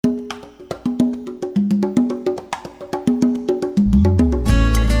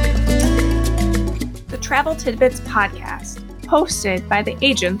Travel Tidbits podcast, hosted by the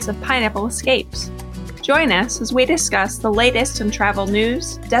agents of Pineapple Escapes. Join us as we discuss the latest in travel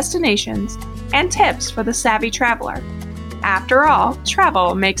news, destinations, and tips for the savvy traveler. After all,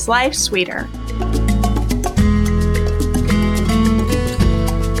 travel makes life sweeter.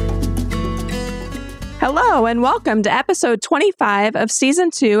 Hello, and welcome to episode 25 of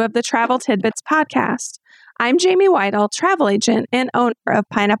season 2 of the Travel Tidbits podcast. I'm Jamie Weidel, travel agent and owner of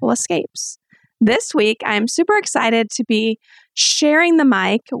Pineapple Escapes. This week, I'm super excited to be sharing the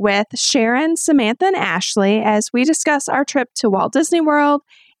mic with Sharon, Samantha, and Ashley as we discuss our trip to Walt Disney World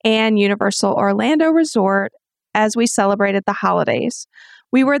and Universal Orlando Resort as we celebrated the holidays.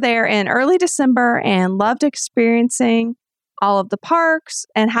 We were there in early December and loved experiencing all of the parks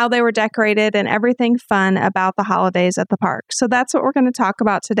and how they were decorated and everything fun about the holidays at the park. So that's what we're going to talk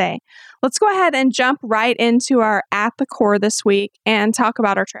about today. Let's go ahead and jump right into our At the Core this week and talk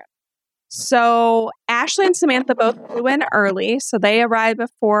about our trip. So Ashley and Samantha both flew in early, so they arrived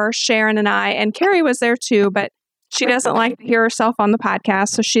before Sharon and I, and Carrie was there too, but she doesn't like to hear herself on the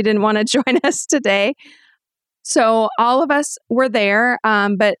podcast, so she didn't want to join us today. So all of us were there,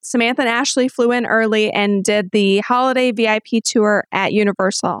 but Samantha and Ashley flew in early and did the holiday VIP tour at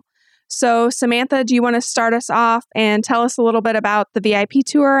Universal. So Samantha, do you want to start us off and tell us a little bit about the VIP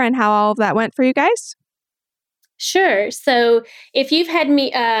tour and how all of that went for you guys? Sure. So if you've had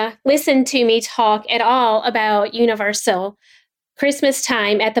me listen to me talk at all about Universal, Christmas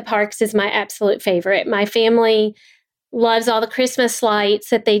time at the parks is my absolute favorite. My family loves all the Christmas lights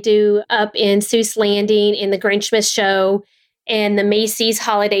that they do up in Seuss Landing, in the Grinchmas show, and the Macy's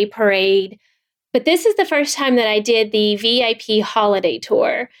Holiday Parade. But this is the first time that I did the VIP holiday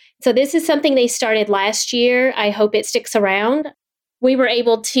tour. So this is something they started last year. I hope it sticks around. We were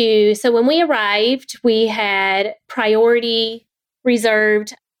able to, so when we arrived, we had priority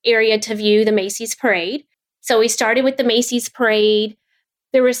reserved area to view the Macy's Parade. So we started with the Macy's Parade.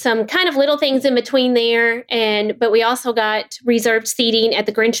 There were some kind of little things in between there, but we also got reserved seating at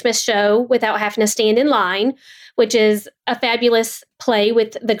the Grinchmas show without having to stand in line, which is a fabulous play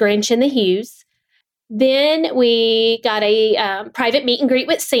with the Grinch and the Hughes. Then we got a private meet and greet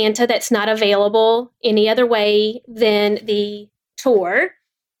with Santa that's not available any other way than the tour.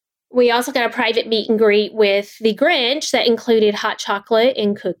 We also got a private meet and greet with the Grinch that included hot chocolate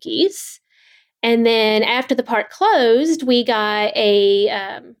and cookies. And then after the park closed, we got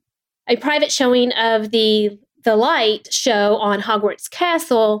a private showing of the light show on Hogwarts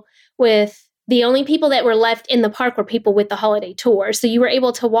Castle, with the only people that were left in the park were people with the holiday tour. So you were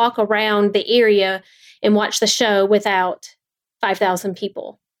able to walk around the area and watch the show without 5,000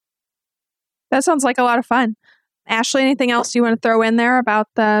 people. That sounds like a lot of fun. Ashley, anything else you want to throw in there about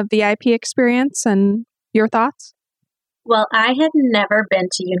the VIP experience and your thoughts? Well, I had never been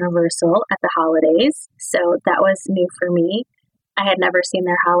to Universal at the holidays, so that was new for me. I had never seen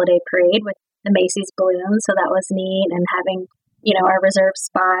their holiday parade with the Macy's balloons, so that was neat, and having, a reserved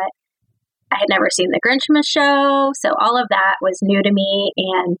spot. I had never seen the Grinchmas show, so all of that was new to me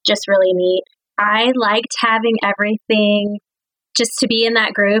and just really neat. I liked having everything just to be in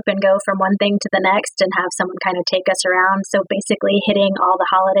that group and go from one thing to the next and have someone kind of take us around. So basically hitting all the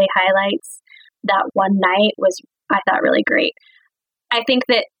holiday highlights that one night was, I thought, really great. I think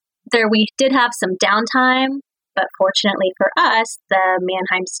that we did have some downtime, but fortunately for us, the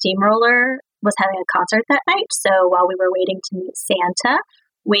Mannheim Steamroller was having a concert that night. So while we were waiting to meet Santa,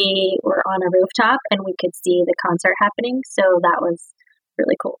 we were on a rooftop and we could see the concert happening. So that was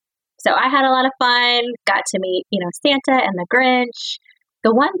really cool. So I had a lot of fun, got to meet, Santa and the Grinch.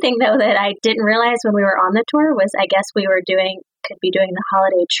 The one thing, though, that I didn't realize when we were on the tour was I guess we could be doing the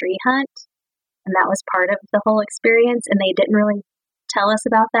holiday tree hunt. And that was part of the whole experience. And they didn't really tell us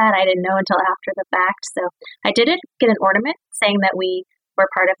about that. I didn't know until after the fact. So I did get an ornament saying that we were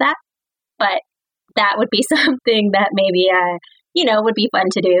part of that. But that would be something that maybe, would be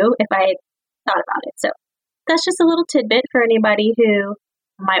fun to do if I thought about it. So that's just a little tidbit for anybody who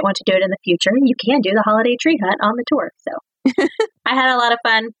might want to do it in the future. You can do the holiday tree hunt on the tour. So I had a lot of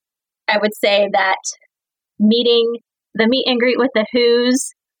fun. I would say that the meet and greet with the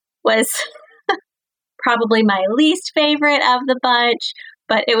Who's was probably my least favorite of the bunch,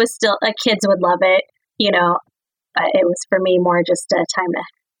 but it was still, kids would love it, but it was for me more just a time to,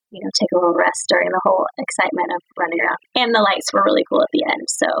 take a little rest during the whole excitement of running around. And the lights were really cool at the end.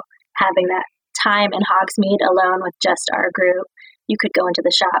 So having that time in Hogsmeade alone with just our group, you could go into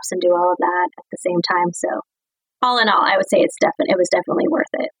the shops and do all of that at the same time. So all in all, I would say it was definitely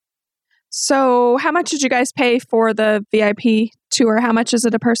worth it. So how much did you guys pay for the VIP tour? How much is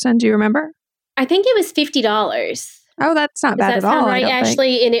it a person? Do you remember? I think it was $50. Oh, that's not bad at all. Does that sound right,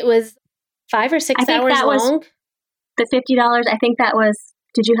 Ashley? And it was 5 or 6 I think hours that was long. the $50. I think that was,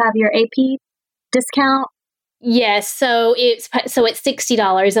 did you have your AP discount? Yes, so it's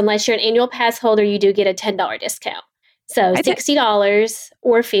 $60 unless you're an annual pass holder. You do get a $10 discount. So $60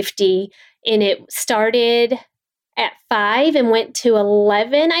 or $50, and it started at 5 and went to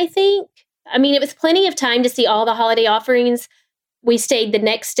 11. I think. I mean, it was plenty of time to see all the holiday offerings. We stayed the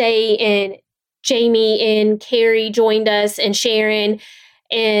next day, and Jamie and Carrie joined us, and Sharon.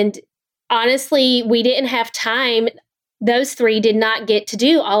 And honestly, we didn't have time. Those three did not get to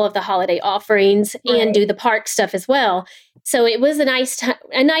do all of the holiday offerings and do the park stuff as well. So it was a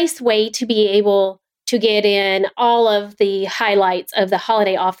nice way to be able to get in all of the highlights of the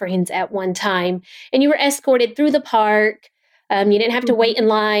holiday offerings at one time. And you were escorted through the park. You didn't have to wait in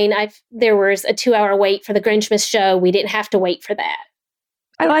line. There was a 2-hour wait for the Grinchmas show. We didn't have to wait for that.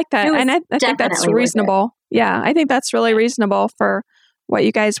 I like that. And I think that's reasonable. Yeah, I think that's really reasonable for what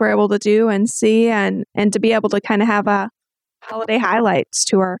you guys were able to do and see and to be able to kind of have a holiday highlights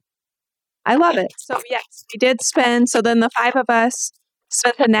tour. I love it. So yes, we did spend, so then the 5 of us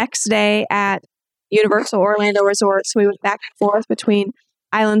spent the next day at Universal Orlando Resort. So we went back and forth between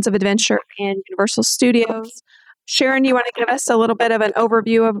Islands of Adventure and Universal Studios. Sharon, you want to give us a little bit of an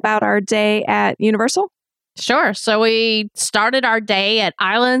overview about our day at Universal? Sure. So we started our day at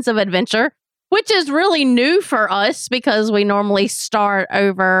Islands of Adventure, which is really new for us because we normally start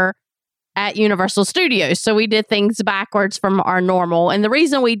over at Universal Studios. So we did things backwards from our normal. And the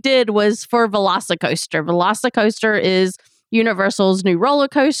reason we did was for Velocicoaster. Velocicoaster is Universal's new roller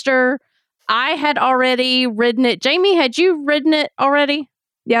coaster. I had already ridden it. Jamie, had you ridden it already?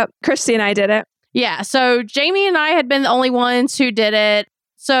 Yep. Christy and I did it. Yeah. So Jamie and I had been the only ones who did it.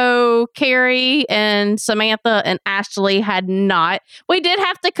 So Carrie and Samantha and Ashley had not. We did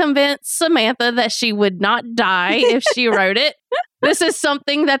have to convince Samantha that she would not die if she rode it. This is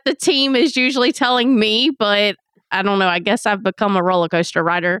something that the team is usually telling me, but I don't know. I guess I've become a roller coaster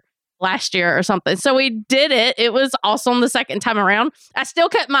rider last year or something. So we did it. It was awesome the second time around. I still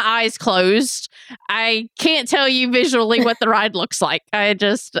kept my eyes closed. I can't tell you visually what the ride looks like. I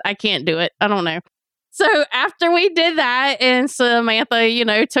can't do it. I don't know. So after we did that and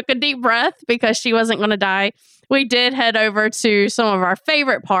Samantha, took a deep breath because she wasn't going to die, we did head over to some of our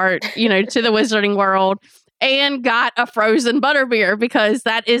favorite part, to the Wizarding World and got a frozen butterbeer because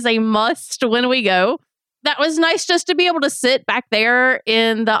that is a must when we go. That was nice just to be able to sit back there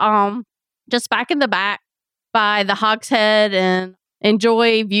in the, just back in the back by the Hogshead and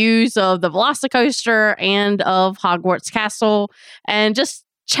enjoy views of the Velocicoaster and of Hogwarts Castle and just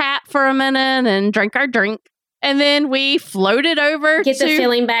chat for a minute and drink our drink. And then we floated over Get the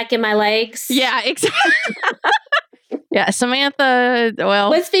feeling back in my legs. Yeah, exactly. Yeah, Samantha, well...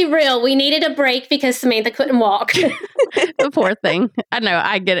 Let's be real. We needed a break because Samantha couldn't walk. The poor thing. I know,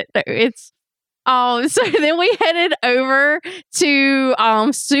 I get it. So then we headed over to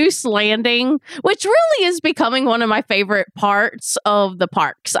Seuss Landing, which really is becoming one of my favorite parts of the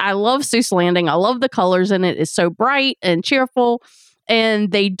parks. I love Seuss Landing. I love the colors in it. It's so bright and cheerful.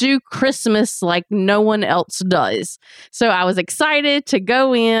 And they do Christmas like no one else does. So I was excited to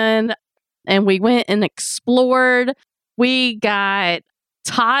go in and we went and explored. We got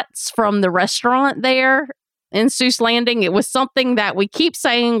tots from the restaurant there in Seuss Landing. It was something that we keep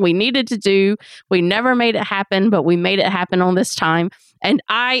saying we needed to do. We never made it happen, but we made it happen on this time. And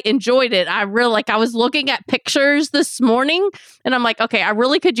I enjoyed it. I was looking at pictures this morning and I'm like, okay, I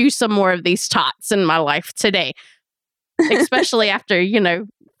really could use some more of these tots in my life today. Especially after,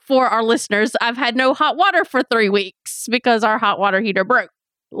 for our listeners, I've had no hot water for 3 weeks because our hot water heater broke.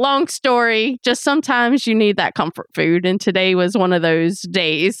 Long story, just sometimes you need that comfort food. And today was one of those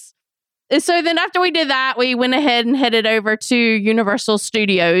days. So then after we did that, we went ahead and headed over to Universal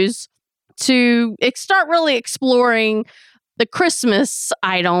Studios to start really exploring the Christmas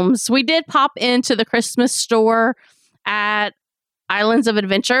items. We did pop into the Christmas store at Islands of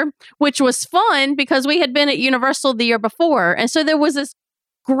Adventure, which was fun because we had been at Universal the year before. And so there was this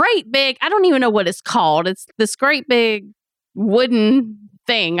great big, I don't even know what it's called. It's this great big wooden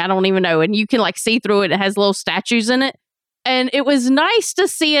thing. I don't even know. And you can see through it. It has little statues in it. And it was nice to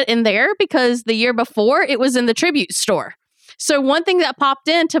see it in there because the year before it was in the Tribute store. So one thing that popped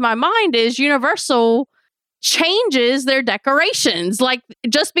into my mind is Universal changes their decorations.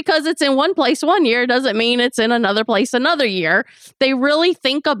 Just because it's in one place one year doesn't mean it's in another place another year. They really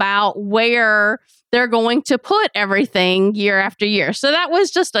think about where they're going to put everything year after year. So that was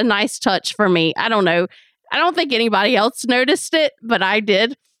just a nice touch for me. I don't know. I don't think anybody else noticed it, but I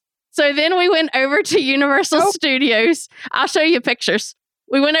did. So then we went over to Universal Studios. I'll show you pictures.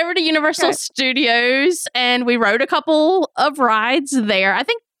 We went over to Universal Studios and we rode a couple of rides there. I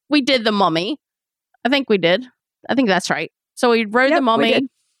think we did the Mummy. I think we did. I think that's right. So we rode the Mummy.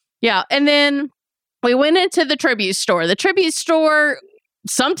 Yeah. And then we went into the tribute store. The tribute store,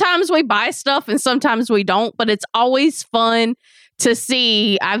 sometimes we buy stuff and sometimes we don't, but it's always fun to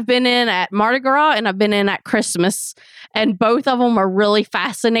see. I've been in at Mardi Gras and I've been in at Christmas, and both of them are really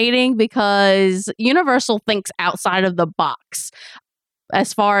fascinating because Universal thinks outside of the box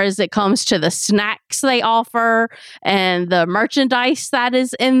as far as it comes to the snacks they offer and the merchandise that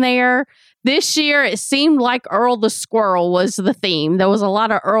is in there. This year, it seemed like Earl the Squirrel was the theme. There was a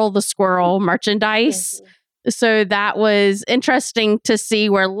lot of Earl the Squirrel merchandise. Mm-hmm. So that was interesting to see,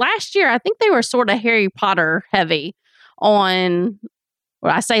 where last year, I think they were sort of Harry Potter heavy on,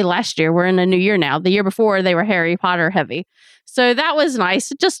 well, I say last year, we're in a new year now. The year before, they were Harry Potter heavy. So that was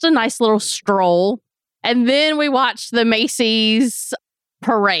nice. Just a nice little stroll. And then we watched the Macy's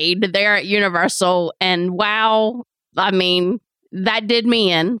parade there at Universal. And wow, I mean, that did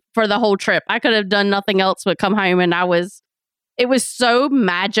me in for the whole trip. I could have done nothing else but come home, and it was so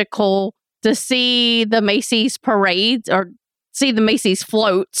magical to see the Macy's parades or see the Macy's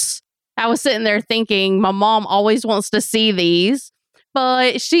floats. I was sitting there thinking, my mom always wants to see these,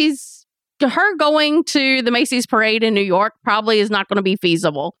 but her going to the Macy's parade in New York probably is not going to be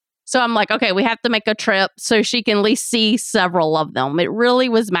feasible. So I'm like, okay, we have to make a trip so she can at least see several of them. It really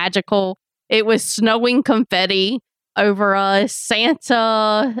was magical. It was snowing confetti over us.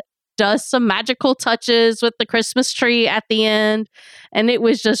 Santa does some magical touches with the Christmas tree at the end. And it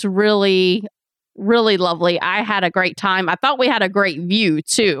was just really, really lovely. I had a great time. I thought we had a great view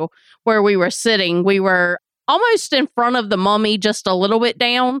too, where we were sitting. We were almost in front of the Mummy, just a little bit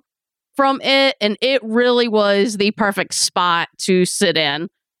down from it. And it really was the perfect spot to sit in.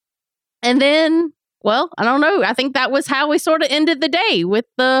 And then, well, I don't know. I think that was how we sort of ended the day with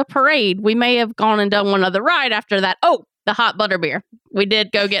the parade. We may have gone and done one other ride after that. Oh, the hot butterbeer. We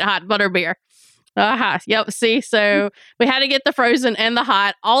did go get hot butterbeer. Yep. See, so we had to get the frozen and the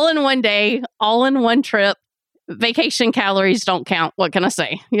hot all in one day, all in one trip. Vacation calories don't count. What can I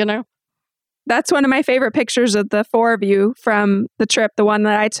say? You know? That's one of my favorite pictures of the four of you from the trip, the one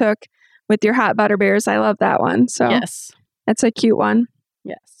that I took with your hot butterbeers. I love that one. So yes, that's a cute one.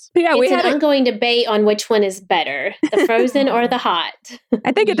 Yes. But yeah, it's an ongoing debate on which one is better, the frozen or the hot.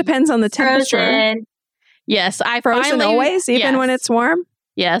 I think it depends on the temperature. Frozen. Yes, I frozen finally, always, even when it's warm.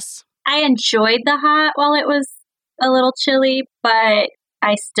 Yes, I enjoyed the hot while it was a little chilly, but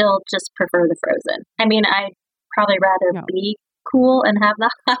I still just prefer the frozen. I mean, I'd probably rather be cool and have the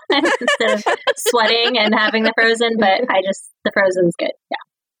hot instead of sweating and having the frozen, but the frozen's good. Yeah.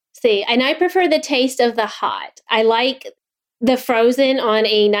 See, and I prefer the taste of the hot. I like the frozen on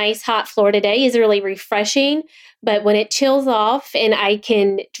a nice hot Florida day is really refreshing, but when it chills off and I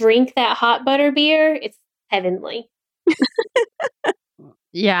can drink that hot butter beer, it's heavenly.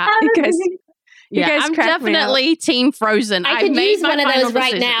 Yeah. You guys I'm definitely team frozen. I could use one of those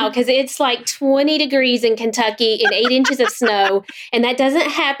right now because it's like 20 degrees in Kentucky and 8 inches of snow. And that doesn't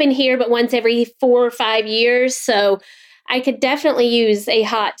happen here but once every 4 or 5 years. So I could definitely use a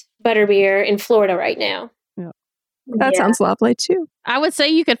hot butterbeer in Florida right now. That sounds lovely too. I would say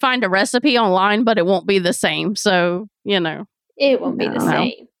you could find a recipe online, but it won't be the same. So, you know. It won't be the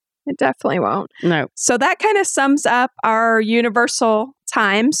same. It definitely won't. No. So that kind of sums up our Universal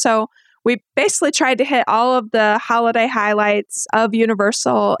time. So we basically tried to hit all of the holiday highlights of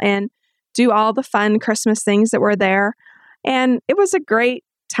Universal and do all the fun Christmas things that were there. And it was a great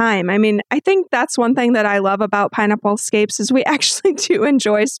time. I mean, I think that's one thing that I love about Pineapple Escapes is we actually do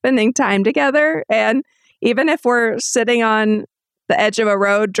enjoy spending time together. And even if we're sitting on the edge of a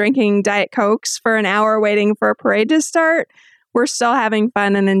road drinking Diet Cokes for an hour waiting for a parade to start, we're still having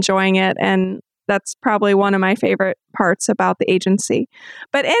fun and enjoying it. And that's probably one of my favorite parts about the agency.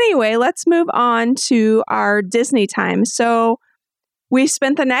 But anyway, let's move on to our Disney time. So we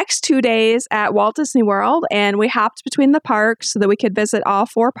spent the next 2 days at Walt Disney World, and we hopped between the parks so that we could visit all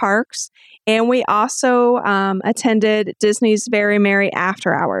 4 parks. And we also attended Disney's Very Merry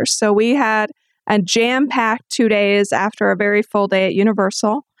After Hours. So we had a jam-packed 2 days after a very full day at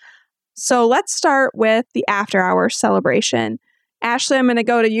Universal. So let's start with the After Hours celebration. Ashley, I'm going to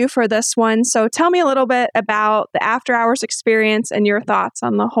go to you for this one. So tell me a little bit about the After Hours experience and your thoughts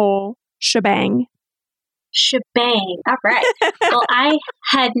on the whole shebang. Shebang. All right. Well, I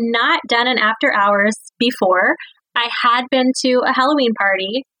had not done an After Hours before. I had been to a Halloween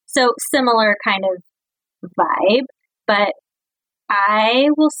party, so similar kind of vibe, but I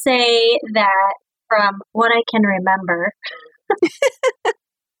will say that from what I can remember,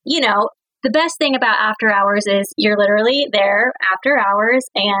 the best thing about After Hours is you're literally there after hours,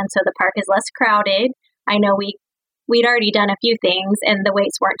 and so the park is less crowded. I know we we'd already done a few things and the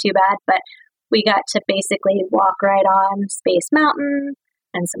waits weren't too bad, but we got to basically walk right on Space Mountain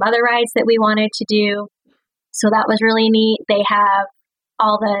and some other rides that we wanted to do. So that was really neat. They have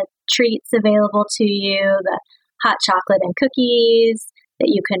all the treats available to you, the hot chocolate and cookies that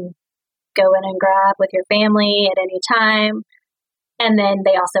you can go in and grab with your family at any time. And then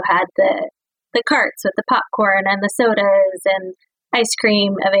they also had the carts with the popcorn and the sodas and ice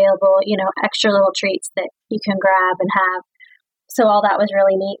cream available, extra little treats that you can grab and have. So all that was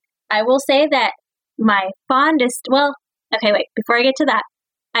really neat. I will say that my fondest, before I get to that,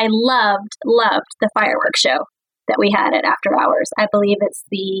 I loved the fireworks show that we had at After Hours. I believe it's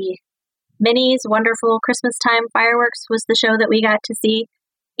the Minnie's Wonderful Christmas Time Fireworks was the show that we got to see.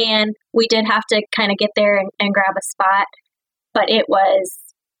 And we did have to kind of get there and grab a spot, but it was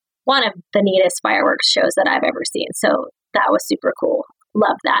one of the neatest fireworks shows that I've ever seen. So that was super cool.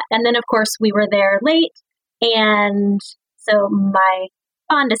 Love that. And then, of course, we were there late. And so my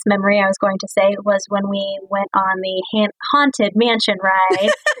fondest memory, I was going to say, was when we went on the Haunted Mansion ride.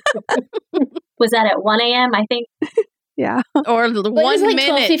 Was that at 1 a.m., I think? Yeah. Or 1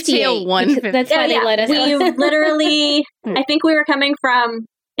 minute till 1:50. That's why they let us. We literally, I think we were coming from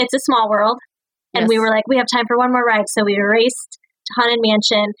It's a Small World. And we were like, we have time for one more ride. So we raced to Haunted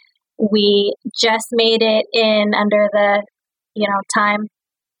Mansion. We just made it in under the, time.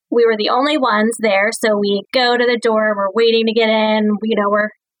 We were the only ones there. So we go to the door. We're waiting to get in. We're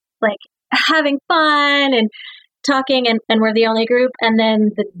like having fun and talking and we're the only group. And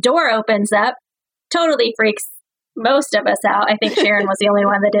then the door opens up, totally freaks most of us out. I think Sharon was the only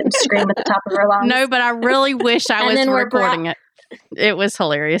one that didn't scream at the top of her lungs. No, but I really wish I was recording it. It was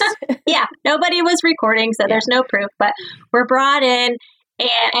hilarious. Yeah, nobody was recording, so there's no proof. But we're brought in,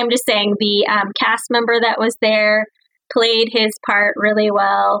 and I'm just saying the cast member that was there played his part really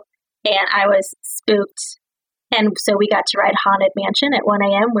well, and I was spooked. And so we got to ride Haunted Mansion at 1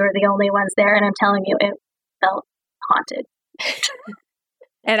 a.m. We were the only ones there, and I'm telling you, it felt haunted.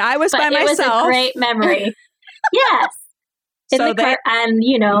 And I was by myself. It was a great memory. Yes. So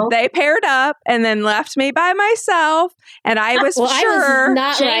they paired up and then left me by myself, and I was sure I was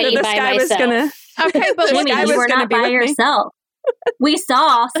not that this guy was gonna. Okay, but Jamie, you were not by yourself. We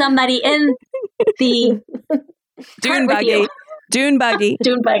saw somebody in the dune buggy,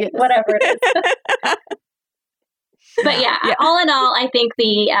 whatever it is. But yeah, all in all, I think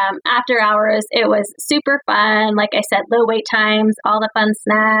the After Hours, it was super fun. Like I said, low wait times, all the fun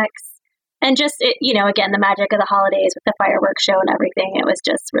snacks. And just, again, the magic of the holidays with the fireworks show and everything. It was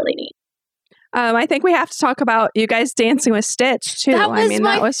just really neat. I think we have to talk about you guys dancing with Stitch, too. That was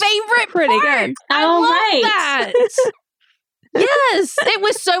my favorite pretty part. Good. I love that. Yes, it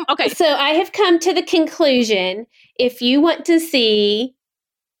was so... Okay. So I have come to the conclusion, if you want to see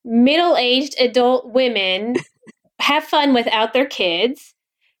middle-aged adult women have fun without their kids,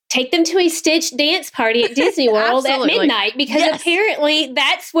 take them to a Stitch dance party at Disney World at midnight, because apparently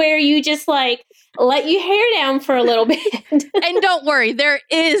that's where you just let your hair down for a little bit. And don't worry, there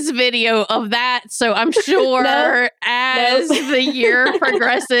is video of that. So I'm sure as the year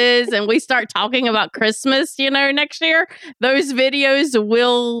progresses and we start talking about Christmas, next year, those videos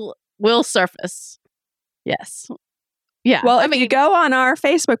will surface. Yes. Yeah. Well, if you go on our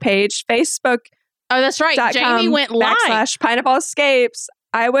Facebook page, Facebook. Oh, that's right. Jamie went live. /Pineapple Escapes.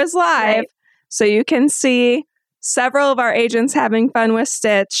 I was live, so you can see several of our agents having fun with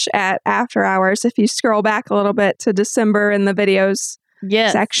Stitch at After Hours. If you scroll back a little bit to December in the videos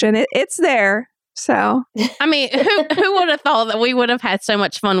section, it's there. So, I mean, who would have thought that we would have had so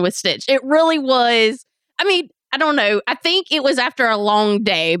much fun with Stitch? It really was. I mean, I don't know. I think it was after a long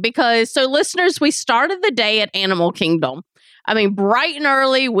day because, so listeners, we started the day at Animal Kingdom. I mean, bright and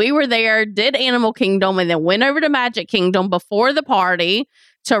early, we were there, did Animal Kingdom, and then went over to Magic Kingdom before the party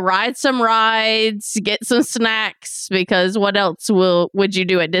to ride some rides, get some snacks, because what else would you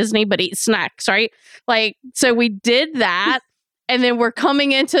do at Disney but eat snacks, right? So we did that, and then we're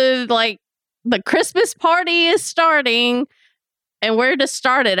coming into, the Christmas party is starting, and where to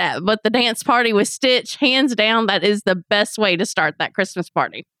start it at? But the dance party with Stitch, hands down, that is the best way to start that Christmas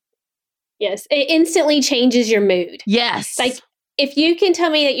party. Yes, it instantly changes your mood. Yes. If you can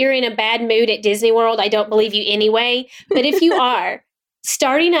tell me that you're in a bad mood at Disney World, I don't believe you anyway. But if you are,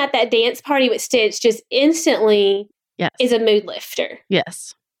 starting at that dance party with Stitch just instantly is a mood lifter.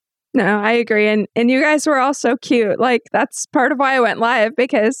 Yes. No, I agree. And you guys were all so cute. That's part of why I went live,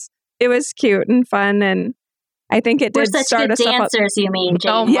 because it was cute and fun, and I think it did start us up. We're such good dancers, you mean,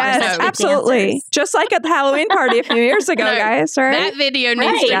 Jamie? Oh, yes, absolutely. Dancers. Just like at the Halloween party a few years ago, guys, right? That video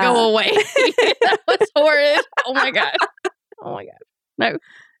needs to go away. That was horrid. Oh, my God. No.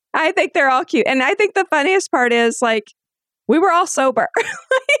 I think they're all cute. And I think the funniest part is like, we were all sober.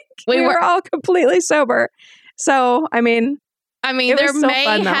 We were all completely sober. So, I mean, there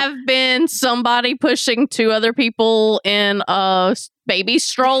may have been somebody pushing two other people in a baby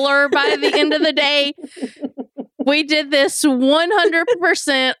stroller by the end of the day. We did this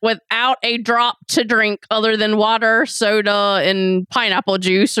 100% without a drop to drink other than water, soda, and pineapple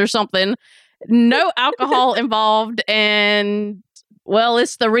juice or something. No alcohol involved. And, well,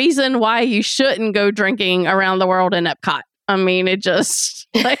 it's the reason why you shouldn't go drinking around the world in Epcot. I mean, it just...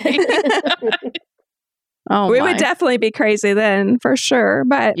 We would definitely be crazy then, for sure.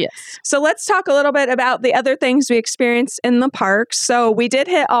 But yes. So let's talk a little bit about the other things we experienced in the parks. So we did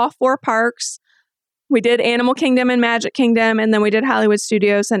hit all 4 parks. We did Animal Kingdom and Magic Kingdom, and then we did Hollywood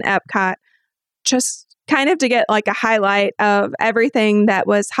Studios and Epcot. Just kind of to get like a highlight of everything that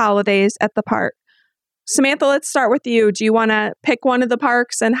was holidays at the park. Samantha, let's start with you. Do you want to pick one of the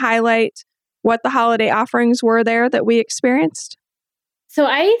parks and highlight what the holiday offerings were there that we experienced? So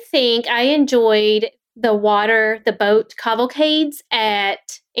I think I enjoyed the boat cavalcades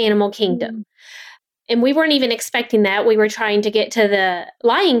at Animal Kingdom. And we weren't even expecting that. We were trying to get to the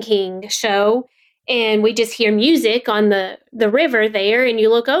Lion King show, and we just hear music on the river there, and you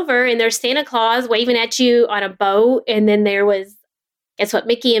look over and there's Santa Claus waving at you on a boat. And then there was, guess what,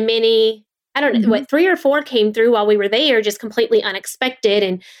 Mickey and Minnie, I don't know, what, 3 or 4 came through while we were there, just completely unexpected,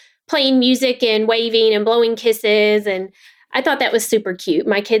 and playing music and waving and blowing kisses. And I thought that was super cute.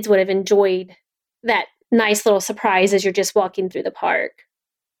 My kids would have enjoyed that nice little surprise as you're just walking through the park.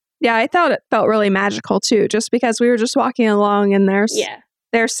 Yeah, I thought it felt really magical too, just because we were just walking along and there's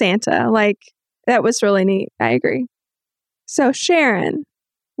Santa. Like, that was really neat. I agree. So Sharon,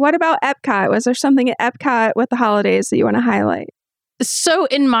 what about Epcot? Was there something at Epcot with the holidays that you want to highlight? So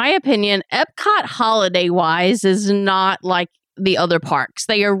in my opinion, Epcot holiday-wise is not like the other parks.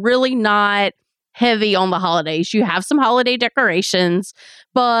 They are really not heavy on the holidays. You have some holiday decorations,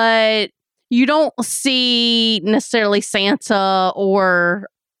 but you don't see necessarily Santa or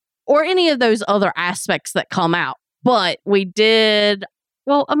any of those other aspects that come out. But we did,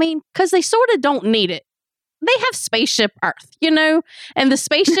 well, I mean, because they sort of don't need it. They have Spaceship Earth, and the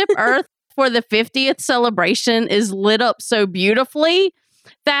Spaceship Earth for the 50th celebration is lit up so beautifully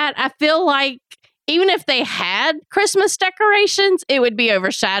that I feel like even if they had Christmas decorations, it would be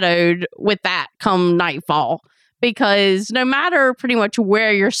overshadowed with that come nightfall. Because no matter pretty much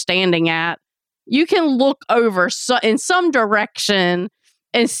where you're standing at, you can look over in some direction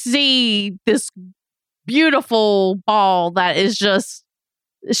and see this beautiful ball that is just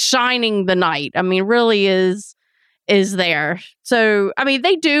shining the night. I mean, really is there. So, I mean,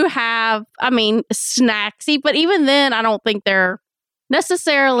 they do have, snacksy, but even then, I don't think they're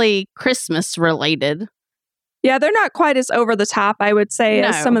necessarily Christmas related. Yeah, they're not quite as over the top, I would say,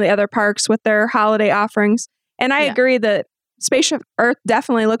 as some of the other parks with their holiday offerings. And I agree that Spaceship Earth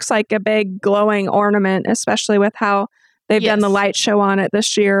definitely looks like a big glowing ornament, especially with how they've done the light show on it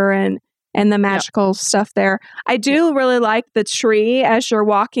this year and the magical stuff there. I do really like the tree as you're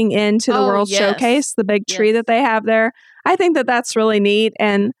walking into the World Showcase, the big tree that they have there. I think that that's really neat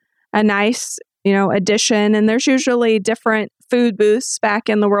and a nice, addition. And there's usually different food booths back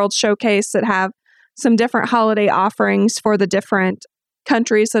in the World Showcase that have some different holiday offerings for the different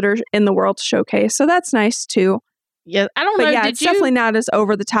countries that are in the World Showcase. So that's nice too. Yeah, I don't know. Yeah, it's definitely not as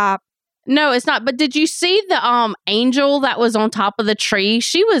over the top. No, it's not. But did you see the angel that was on top of the tree?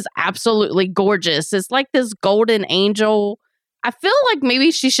 She was absolutely gorgeous. It's like this golden angel. I feel like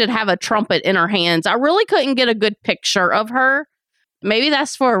maybe she should have a trumpet in her hands. I really couldn't get a good picture of her. Maybe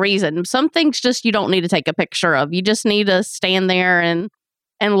that's for a reason. Some things just you don't need to take a picture of. You just need to stand there and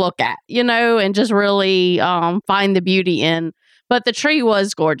look at, and just really find the beauty in. But the tree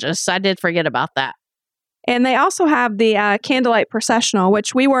was gorgeous. I did forget about that. And they also have the candlelight processional,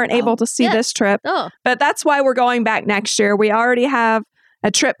 which we weren't able to see this trip. But that's why we're going back next year. We already have a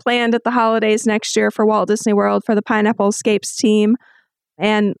trip planned at the holidays next year for Walt Disney World for the Pineapple Escapes team.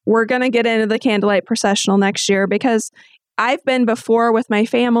 And we're going to get into the candlelight processional next year because I've been before with my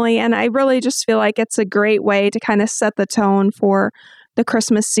family. And I really just feel like it's a great way to kind of set the tone for the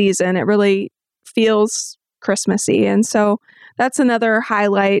Christmas season. It really feels Christmassy. And so that's another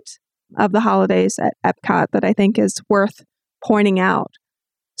highlight of the holidays at Epcot that I think is worth pointing out.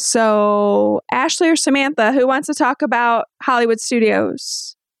 So, Ashley or Samantha, who wants to talk about Hollywood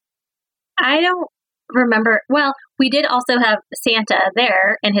Studios? I don't remember. Well, we did also have Santa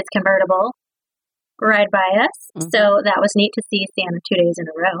there in his convertible ride by us. Mm-hmm. So that was neat to see Santa 2 days in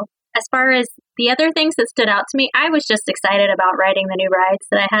a row. As far as the other things that stood out to me, I was just excited about riding the new rides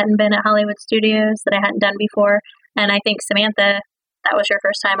that I hadn't been at Hollywood Studios, that I hadn't done before. And I think Samantha That was your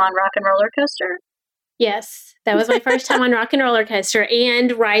first time on Rock and Roller Coaster? Yes, that was my first time on Rock and Roller Coaster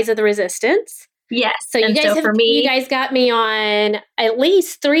and Rise of the Resistance. Yes. So you guys got me on at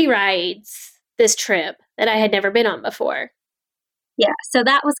least 3 rides this trip that I had never been on before. Yeah, so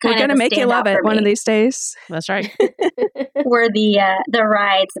that was kind of We're going to make you love it one of these days. That's right. Were the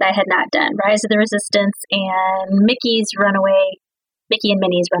rides that I had not done. Rise of the Resistance and Mickey and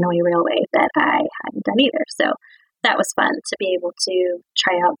Minnie's Runaway Railway that I hadn't done either. So that was fun to be able to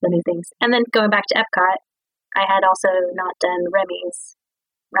try out the new things. And then going back to Epcot, I had also not done Remy's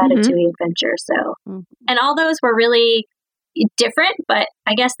Ratatouille Adventure. So, and all those were really different, but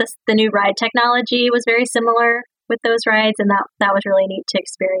I guess the new ride technology was very similar with those rides, and that was really neat to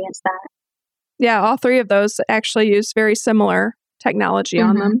experience that. Yeah, all 3 of those actually use very similar technology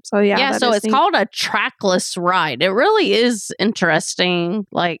on them. So yeah, so it's called a trackless ride. It really is interesting,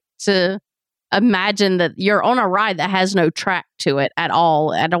 like, to imagine that you're on a ride that has no track to it at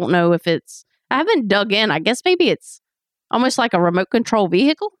all. I don't know if I haven't dug in. I guess maybe it's almost like a remote control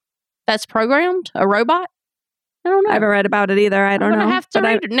vehicle that's programmed, a robot. I don't know. I haven't read about it either. I don't know. I have to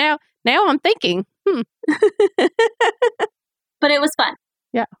read it now. Now I'm thinking, But it was fun.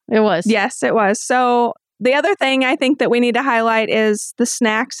 Yeah, it was. Yes, it was. So the other thing I think that we need to highlight is the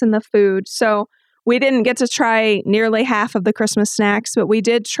snacks and the food. So we didn't get to try nearly half of the Christmas snacks, but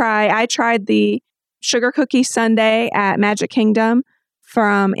I tried the sugar cookie sundae at Magic Kingdom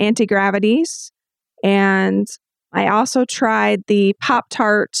from Anti-Gravity's. And I also tried the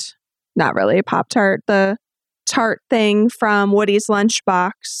Pop-Tart, not really a Pop-Tart, the tart thing from Woody's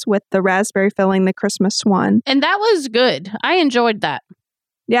Lunchbox with the raspberry filling, the Christmas one. And that was good. I enjoyed that.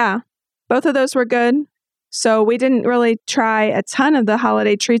 Yeah, both of those were good. So we didn't really try a ton of the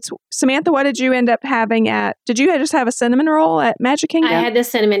holiday treats. Samantha, what did you end up having did you just have a cinnamon roll at Magic Kingdom? I had the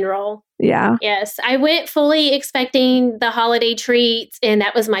cinnamon roll. Yeah. Yes, I went fully expecting the holiday treats, and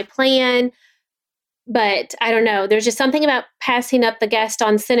that was my plan. But I don't know. There's just something about passing up the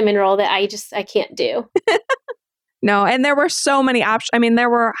Gaston cinnamon roll that I can't do. No, and there were so many options. I mean, there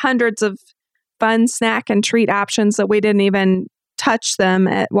were hundreds of fun snack and treat options that we didn't even touch them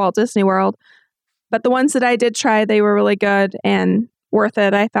at Walt Disney World. But the ones that I did try, they were really good and worth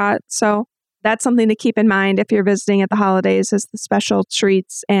it, I thought. So that's something to keep in mind if you're visiting at the holidays, is the special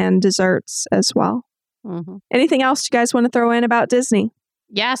treats and desserts as well. Mm-hmm. Anything else you guys want to throw in about Disney?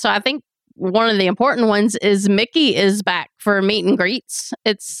 Yeah, so I think one of the important ones is Mickey is back for meet and greets.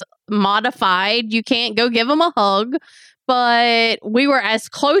 It's modified. You can't go give him a hug, but we were as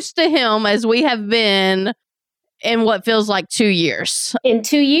close to him as we have been in what feels like 2 years. In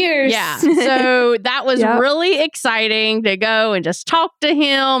 2 years. Yeah. So that was really exciting to go and just talk to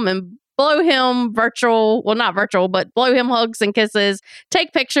him and blow him not virtual, but blow him hugs and kisses,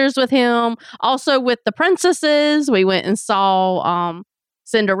 take pictures with him. Also with the princesses, we went and saw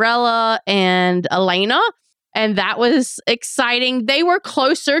Cinderella and Elena, and that was exciting. They were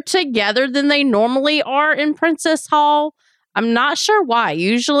closer together than they normally are in Princess Hall. I'm not sure why.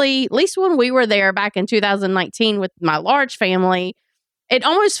 Usually, at least when we were there back in 2019 with my large family, it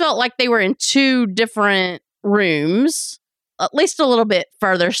almost felt like they were in 2 different rooms, at least a little bit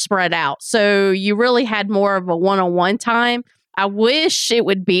further spread out. So you really had more of a one-on-one time. I wish it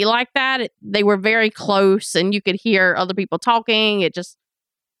would be like that. They were very close and you could hear other people talking. It just,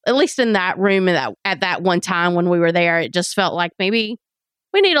 at least in that room at that one time when we were there, it just felt like maybe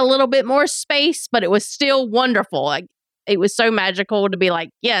we need a little bit more space, but it was still wonderful. Like, it was so magical to be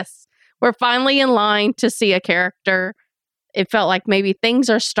like, yes, we're finally in line to see a character. It felt like maybe things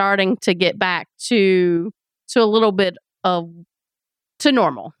are starting to get back to a little bit to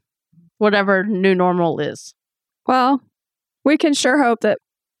normal, whatever new normal is. Well, we can sure hope that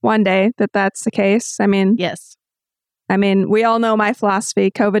one day that's the case. I mean, yes. I mean, we all know my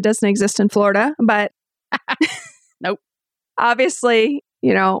philosophy. COVID doesn't exist in Florida, but nope. Obviously,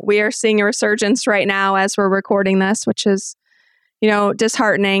 we are seeing a resurgence right now as we're recording this, which is,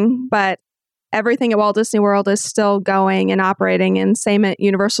 disheartening, but everything at Walt Disney World is still going and operating, and same at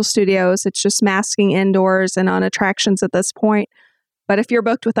Universal Studios. It's just masking indoors and on attractions at this point. But if you're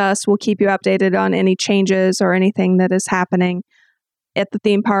booked with us, we'll keep you updated on any changes or anything that is happening at the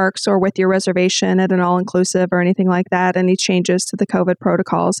theme parks or with your reservation at an all-inclusive or anything like that, any changes to the COVID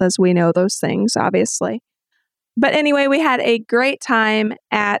protocols as we know those things, obviously. But anyway, we had a great time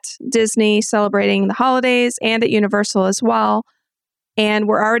at Disney celebrating the holidays and at Universal as well. And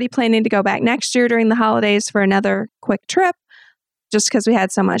we're already planning to go back next year during the holidays for another quick trip, just because we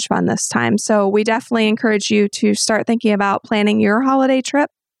had so much fun this time. So we definitely encourage you to start thinking about planning your holiday trip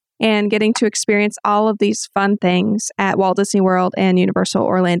and getting to experience all of these fun things at Walt Disney World and Universal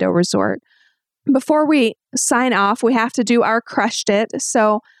Orlando Resort. Before we sign off, we have to do our Crushed It.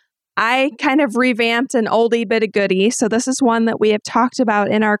 So I kind of revamped an oldie but a goodie. So this is one that we have talked about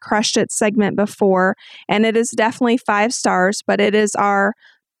in our Crushed It segment before, and it is definitely 5 stars, but it is our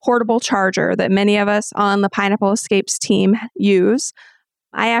portable charger that many of us on the Pineapple Escapes team use.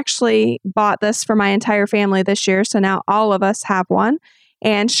 I actually bought this for my entire family this year, so now all of us have one.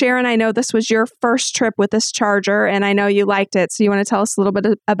 And Sharon, I know this was your first trip with this charger, and I know you liked it. So you want to tell us a little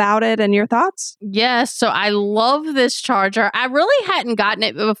bit about it and your thoughts? Yes. So I love this charger. I really hadn't gotten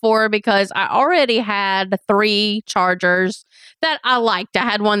it before because I already had 3 chargers that I liked. I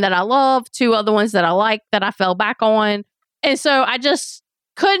had one that I loved, 2 other ones that I liked that I fell back on. And so I just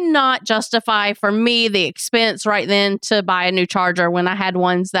could not justify for me the expense right then to buy a new charger when I had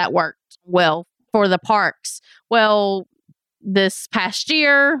ones that worked well for the parks. Well, this past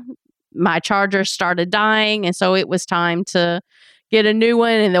year, my charger started dying, and so it was time to get a new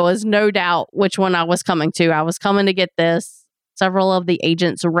one, and there was no doubt which one I was coming to. I was coming to get this. Several of the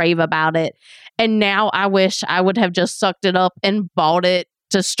agents rave about it, and now I wish I would have just sucked it up and bought it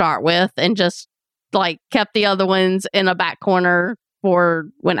to start with and just kept the other ones in a back corner for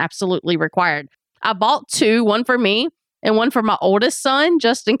when absolutely required. I bought 2, one for me and one for my oldest son,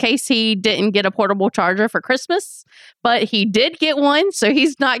 just in case he didn't get a portable charger for Christmas. But he did get one, so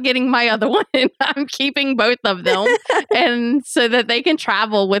he's not getting my other one. I'm keeping both of them, and so that they can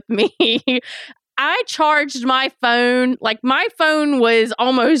travel with me. I charged my phone, my phone was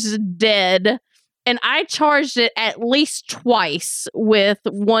almost dead, and I charged it at least twice with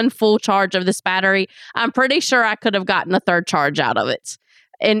one full charge of this battery. I'm pretty sure I could have gotten a 3rd charge out of it.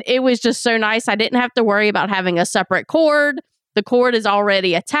 And it was just so nice. I didn't have to worry about having a separate cord. The cord is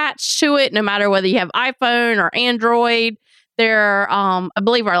already attached to it, no matter whether you have iPhone or Android. There, I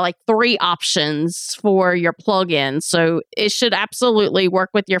believe, are 3 options for your plug-in. So it should absolutely work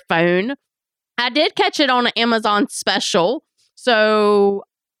with your phone. I did catch it on an Amazon special. So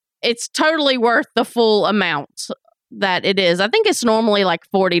it's totally worth the full amount that it is. I think it's normally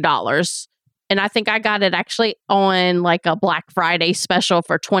 $40. And I think I got it actually on a Black Friday special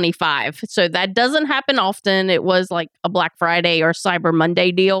for $25. So that doesn't happen often. It was a Black Friday or Cyber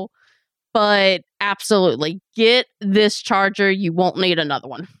Monday deal. But absolutely, get this charger. You won't need another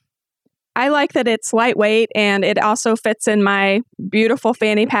one. I like that it's lightweight, and it also fits in my beautiful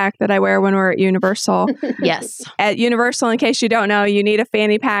fanny pack that I wear when we're at Universal. Yes. At Universal, in case you don't know, you need a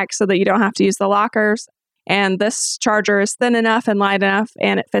fanny pack so that you don't have to use the lockers. And this charger is thin enough and light enough,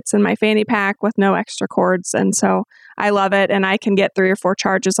 and it fits in my fanny pack with no extra cords. And so I love it, and I can get 3 or 4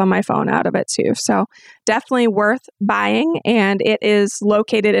 charges on my phone out of it too. So definitely worth buying, and it is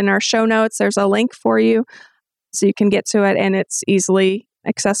located in our show notes. There's a link for you so you can get to it, and it's easily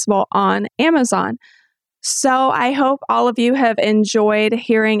accessible on Amazon. So I hope all of you have enjoyed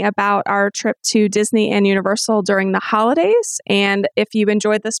hearing about our trip to Disney and Universal during the holidays. And if you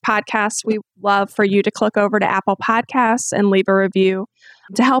enjoyed this podcast, we love for you to click over to Apple Podcasts and leave a review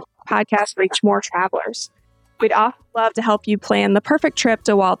to help the podcast reach more travelers. We'd also love to help you plan the perfect trip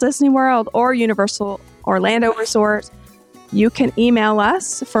to Walt Disney World or Universal Orlando Resort. You can email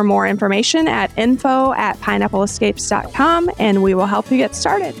us for more information at info@pineappleescapes.com, and we will help you get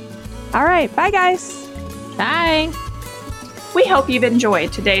started. All right. Bye, guys. Bye. We hope you've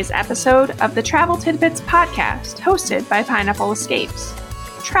enjoyed today's episode of the Travel Tidbits podcast, hosted by Pineapple Escapes.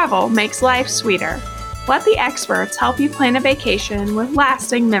 Travel makes life sweeter. Let the experts help you plan a vacation with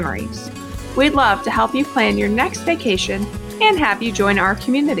lasting memories. We'd love to help you plan your next vacation and have you join our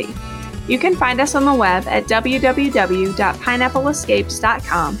community. You can find us on the web at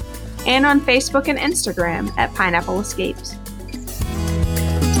www.pineappleescapes.com and on Facebook and Instagram at Pineapple Escapes.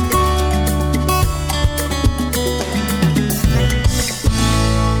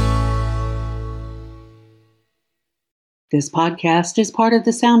 This podcast is part of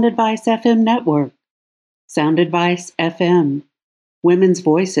the Sound Advice FM network. Sound Advice FM. Women's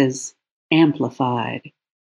voices amplified.